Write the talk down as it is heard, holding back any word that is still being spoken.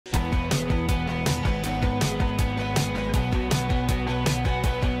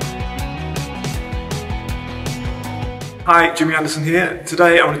Hi, Jimmy Anderson here.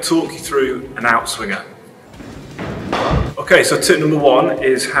 Today I want to talk you through an outswinger. Okay, so tip number one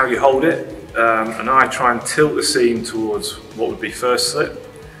is how you hold it. And I try and tilt the seam towards what would be first slip.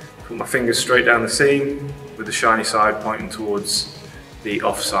 Put my fingers straight down the seam with the shiny side pointing towards the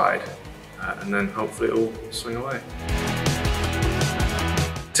offside. And then hopefully it will swing away.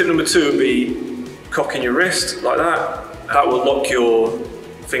 Tip number two would be cocking your wrist like that. That will lock your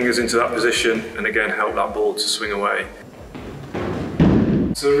fingers into that position and again help that ball to swing away.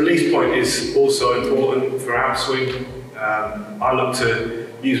 So the release point is also important for outswing. I look to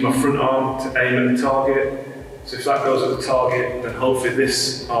use my front arm to aim at the target. So if that goes at the target, then hopefully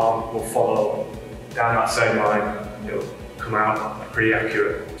this arm will follow down that same line. It'll come out pretty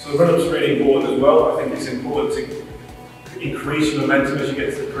accurate. So the run-up is really important as well. I think it's important to increase your momentum as you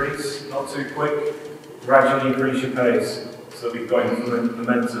get to the crease, not too quick. Gradually increase your pace so that we've got enough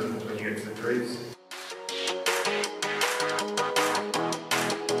momentum when you get to the crease.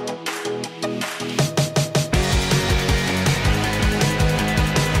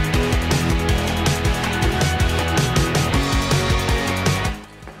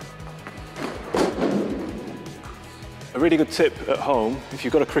 A really good tip at home, if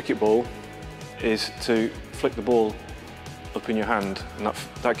you've got a cricket ball, is to flick the ball up in your hand, and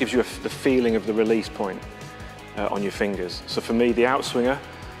that gives you the feeling of the release point on your fingers. So for me, the outswinger,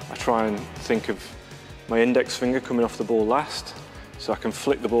 I try and think of my index finger coming off the ball last, so I can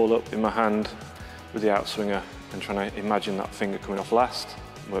flick the ball up in my hand with the outswinger and trying to imagine that finger coming off last.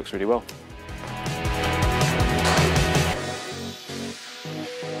 It works really well.